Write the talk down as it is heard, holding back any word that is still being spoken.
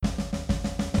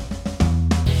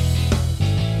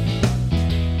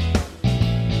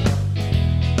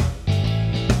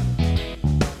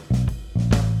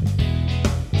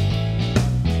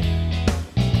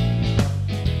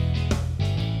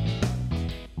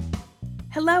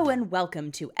Hello and welcome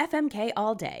to FMK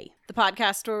All Day. The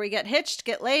podcast where we get hitched,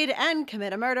 get laid, and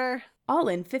commit a murder. All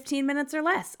in 15 minutes or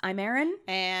less. I'm Erin.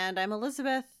 And I'm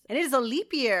Elizabeth. And it is a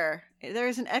leap year. There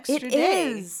is an extra It day.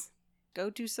 is. Go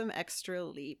do some extra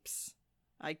leaps,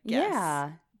 I guess.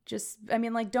 Yeah. Just,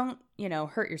 don't,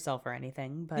 hurt yourself or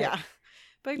anything. But yeah.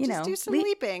 But just do some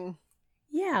leaping.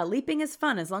 Yeah, leaping is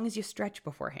fun as long as you stretch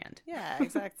beforehand. Yeah,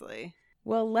 exactly.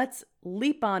 Well, let's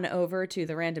leap on over to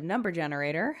the random number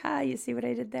generator. You see what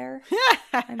I did there?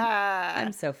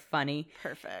 I'm so funny.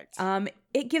 Perfect.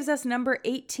 It gives us number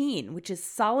 18, which is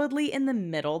solidly in the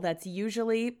middle. That's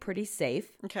usually pretty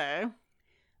safe. Okay.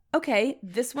 Okay,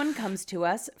 this one comes to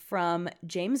us from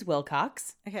James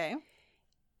Wilcox. Okay.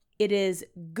 It is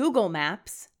Google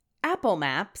Maps, Apple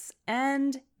Maps,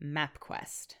 and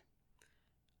MapQuest.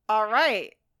 All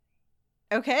right.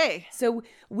 Okay. So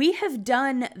we have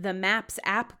done the Maps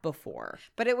app before.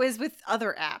 But it was with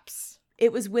other apps.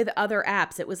 It was with other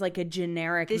apps. It was like a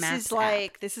generic Maps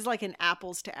app. This is like an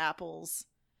apples to apples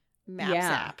Maps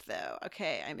app, though.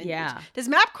 Okay, I'm in. Yeah. Does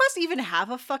MapQuest even have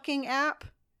a fucking app?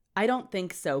 I don't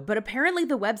think so, but apparently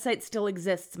the website still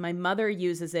exists. My mother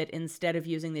uses it instead of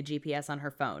using the GPS on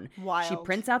her phone. Wild. She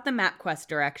prints out the MapQuest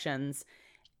directions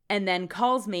and then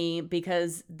calls me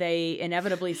because they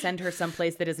inevitably send her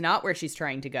someplace that is not where she's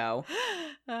trying to go.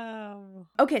 Oh.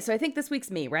 Okay, so I think this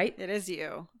week's me, right? It is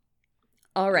you.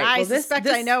 All right. I suspect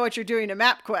I know what you're doing to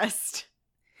MapQuest.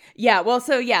 Yeah, well,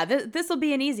 so yeah, this will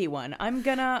be an easy one. I'm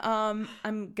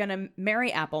gonna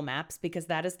marry Apple Maps because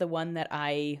that is the one that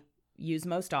I use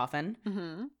most often.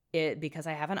 Mm-hmm. Because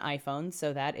I have an iPhone,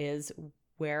 so that is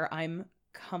where I'm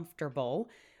comfortable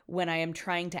when I am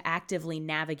trying to actively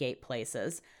navigate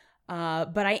places.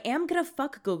 But I am gonna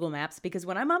fuck Google Maps because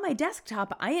when I'm on my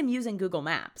desktop, I am using Google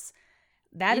Maps.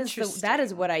 That's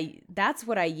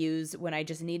what I use when I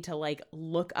just need to like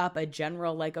look up a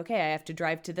general okay, I have to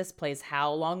drive to this place.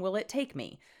 How long will it take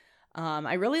me?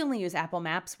 I really only use Apple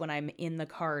Maps when I'm in the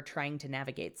car trying to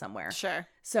navigate somewhere. Sure.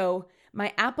 So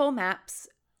my Apple Maps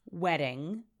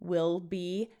wedding will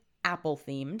be Apple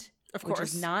themed, of course, which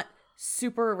is not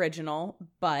super original,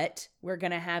 but we're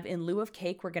gonna have, in lieu of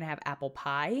cake, we're gonna have apple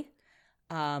pie.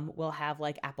 We'll have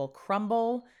like apple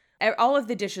crumble. All of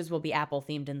the dishes will be apple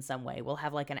themed in some way. We'll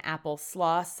have like an apple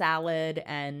slaw salad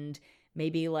and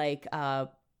maybe like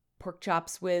pork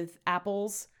chops with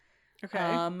apples.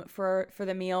 Okay. For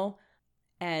the meal.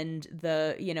 And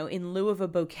in lieu of a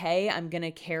bouquet, I'm going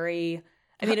to carry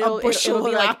a bushel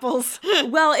of apples.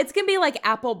 Well, it's going to be like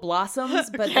apple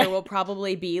blossoms, but Okay. there will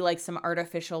probably be like some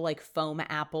artificial like foam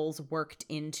apples worked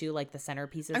into like the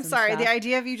centerpieces. I'm sorry, the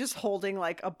idea of you just holding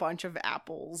like a bunch of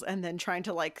apples and then trying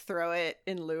to like throw it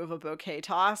in lieu of a bouquet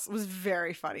toss was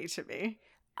very funny to me.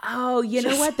 Oh, you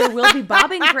know what? There will be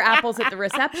bobbing for apples at the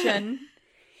reception.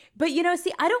 But,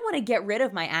 see, I don't want to get rid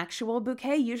of my actual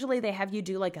bouquet. Usually they have you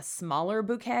do like a smaller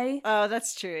bouquet. Oh,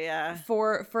 that's true, yeah.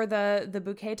 For the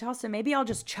bouquet toss. So maybe I'll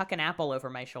just chuck an apple over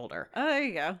my shoulder. Oh, there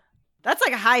you go. That's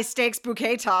like a high stakes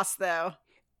bouquet toss, though.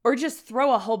 Or just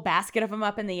throw a whole basket of them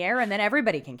up in the air and then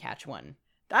everybody can catch one.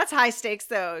 That's high stakes,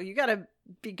 though. You got to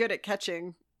be good at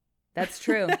catching. That's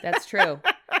true. That's true.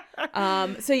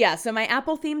 So my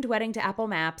Apple themed wedding to Apple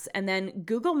Maps, and then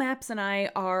Google Maps and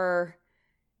I are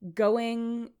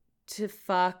going to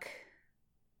fuck.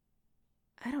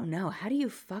 I don't know. How do you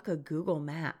fuck a Google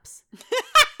Maps?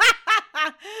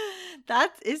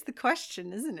 That is the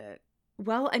question, isn't it?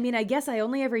 Well, I guess I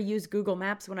only ever use Google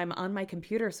Maps when I'm on my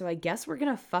computer, so I guess we're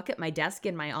going to fuck at my desk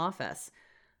in my office.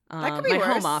 That could be my worse.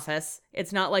 home office.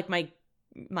 It's not like my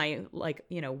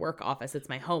work office. It's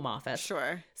my home office.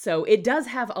 Sure. So it does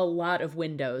have a lot of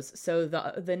windows, so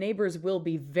the neighbors will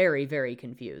be very, very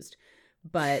confused.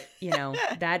 But,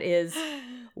 that is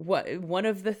one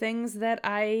of the things that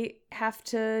I have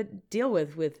to deal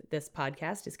with this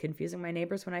podcast is confusing my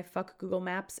neighbors when I fuck Google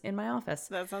Maps in my office.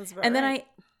 That sounds about And then right.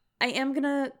 I am going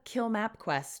to kill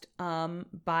MapQuest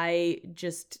by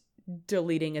just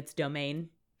deleting its domain.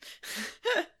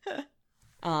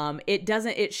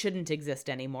 It shouldn't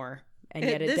exist anymore, and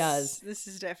yet it does. This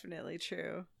is definitely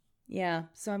true. Yeah,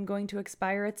 so I'm going to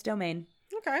expire its domain.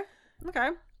 Okay.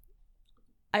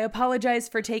 I apologize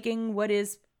for taking what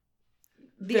is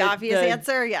the obvious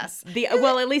answer. Yes.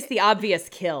 At least the obvious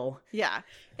kill. Yeah,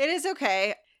 it is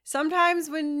okay. Sometimes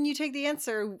when you take the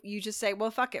answer, you just say,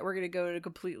 well, fuck it. We're going to go in a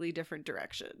completely different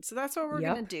direction. So that's what we're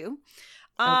going to do.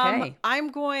 Okay.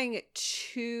 I'm going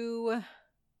to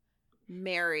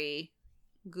marry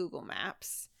Google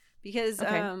Maps because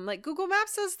Google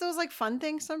Maps does those like fun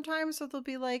things sometimes. So they'll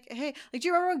be like, hey, like, do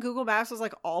you remember when Google Maps was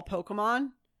like all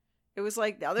Pokemon? It was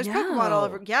like, now there's Pokemon all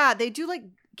over. Yeah, they do like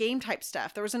game type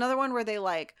stuff. There was another one where they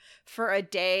like for a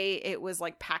day it was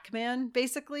like Pac-Man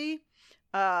basically.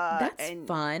 That's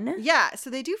fun. Yeah, so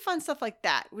they do fun stuff like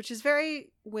that, which is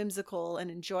very whimsical and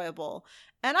enjoyable.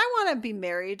 And I want to be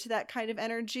married to that kind of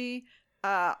energy.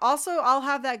 Also, I'll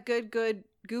have that good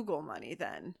Google money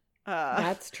then.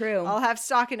 That's true. I'll have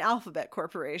stock in Alphabet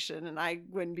Corporation, and I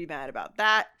wouldn't be mad about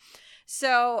that.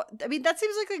 So, I mean, that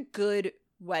seems like a good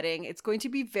wedding. It's going to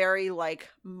be very like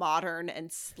modern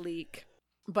and sleek,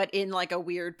 but in like a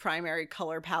weird primary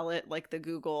color palette, like the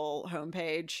Google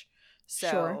homepage. So,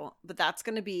 sure. But that's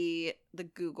going to be the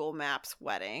Google Maps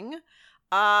wedding.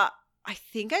 I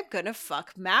think I'm going to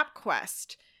fuck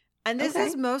MapQuest. And this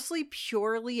is mostly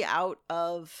purely out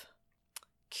of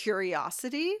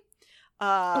curiosity.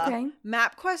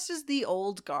 MapQuest is the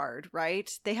old guard,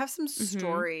 right? They have some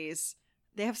stories.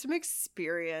 They have some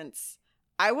experience.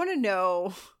 I want to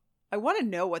know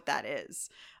what that is.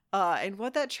 And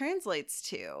what that translates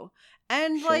to.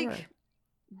 And like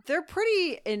they're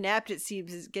pretty inept, it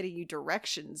seems, at getting you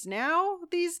directions now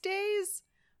these days.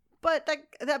 But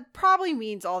that probably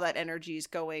means all that energy is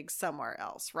going somewhere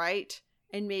else, right?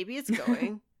 And maybe it's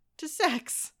going to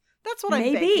sex. That's what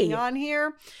I'm banking on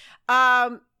here.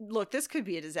 Look, this could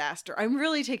be a disaster. I'm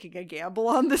really taking a gamble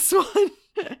on this one.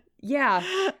 Yeah.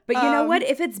 But you know what?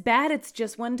 If it's bad, it's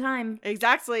just one time.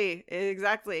 Exactly.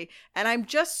 And I'm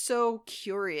just so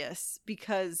curious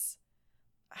because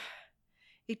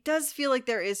it does feel like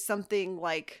there is something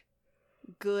like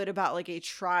good about like a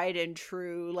tried and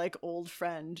true like old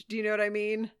friend. Do you know what I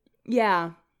mean?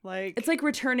 Yeah. Like it's like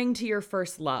returning to your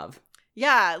first love.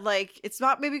 Yeah, like it's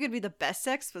not maybe gonna be the best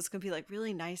sex, but it's gonna be like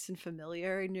really nice and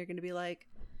familiar, and you're gonna be like,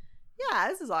 yeah,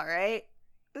 this is all right.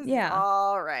 This is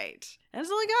all right. And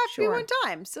it's only got to be one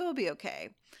time, so it'll be okay.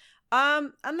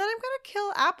 And then I'm gonna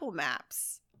kill Apple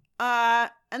Maps.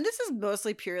 And this is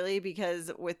mostly purely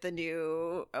because with the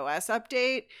new OS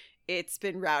update, it's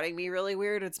been routing me really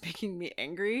weird. It's making me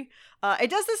angry. It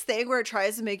does this thing where it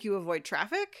tries to make you avoid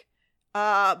traffic.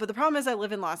 But the problem is I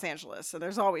live in Los Angeles, so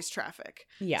there's always traffic.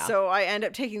 Yeah. So I end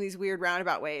up taking these weird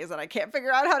roundabout ways and I can't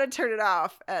figure out how to turn it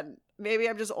off. And maybe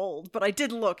I'm just old, but I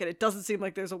did look and it doesn't seem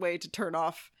like there's a way to turn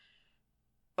off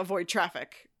avoid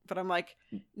traffic. But I'm like,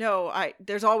 no,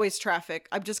 there's always traffic.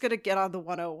 I'm just going to get on the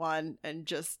 101 and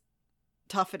just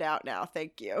tough it out now.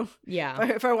 Thank you. Yeah.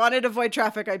 If I wanted to avoid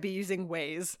traffic, I'd be using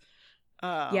Waze.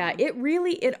 Yeah,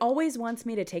 it always wants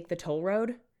me to take the toll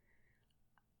road,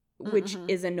 which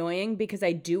is annoying because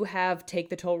I do have take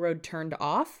the toll road turned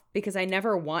off because I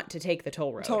never want to take the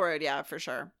toll road. Toll road, yeah, for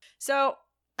sure. So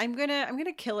I'm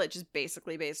gonna kill it just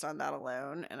basically based on that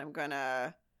alone, and I'm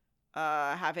gonna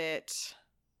have it.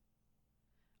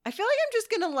 I feel like I'm just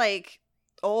gonna like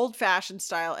old fashioned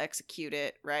style execute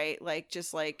it, right? Like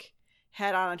just like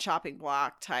head on a chopping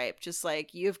block type. Just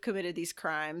like you've committed these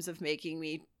crimes of making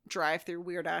me drive through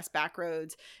weird ass back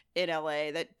roads in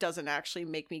LA that doesn't actually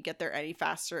make me get there any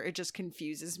faster. It just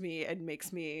confuses me and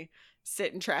makes me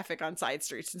sit in traffic on side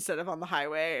streets instead of on the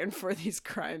highway. And for these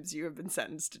crimes, you have been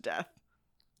sentenced to death.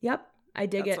 Yep. I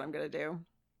dig it. That's what I'm going to do.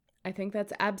 I think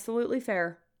that's absolutely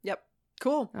fair. Yep.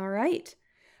 Cool. All right.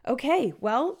 Okay.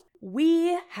 Well,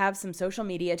 we have some social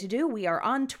media to do. We are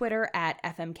on Twitter at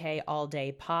FMK All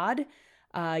Day Pod.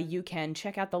 You can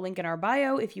check out the link in our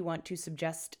bio if you want to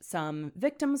suggest some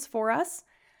victims for us.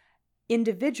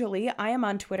 Individually, I am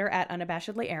on Twitter at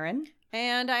unabashedly Erin.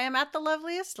 And I am at the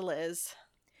loveliest Liz.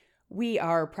 We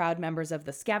are proud members of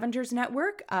the Scavengers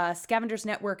Network.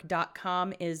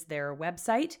 Scavengersnetwork.com is their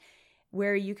website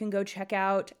where you can go check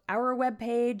out our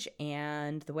webpage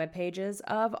and the web pages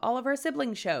of all of our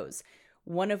sibling shows,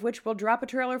 one of which we'll drop a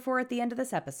trailer for at the end of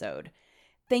this episode.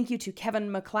 Thank you to Kevin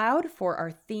MacLeod for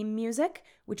our theme music,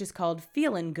 which is called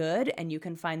Feelin' Good, and you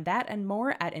can find that and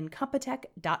more at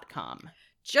incompetech.com.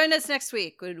 Join us next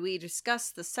week when we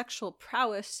discuss the sexual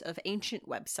prowess of ancient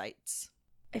websites.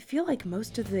 I feel like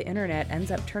most of the internet ends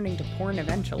up turning to porn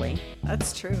eventually.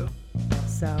 That's true.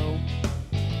 So...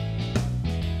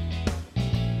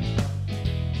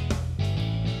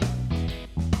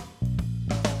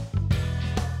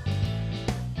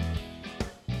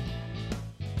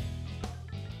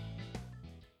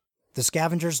 The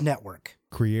Scavengers Network.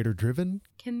 Creator-driven.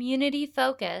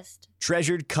 Community-focused.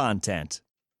 Treasured content.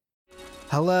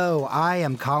 Hello, I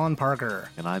am Colin Parker.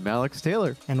 And I'm Alex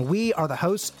Taylor. And we are the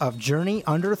hosts of Journey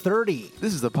Under 30.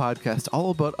 This is the podcast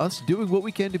all about us doing what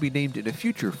we can to be named in a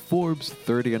future Forbes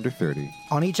 30 Under 30.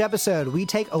 On each episode, we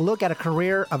take a look at a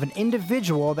career of an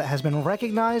individual that has been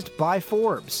recognized by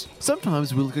Forbes.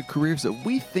 Sometimes we look at careers that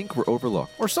we think were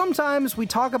overlooked. Or sometimes we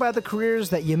talk about the careers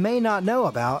that you may not know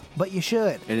about, but you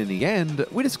should. And in the end,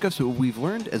 we discuss what we've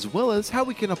learned as well as how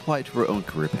we can apply it to our own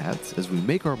career paths as we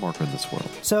make our mark on this world.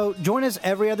 So join us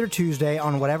every other Tuesday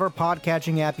on whatever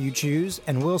podcatching app you choose,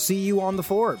 and we'll see you on the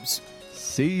Forbes.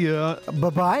 See ya.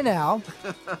 Bye-bye now.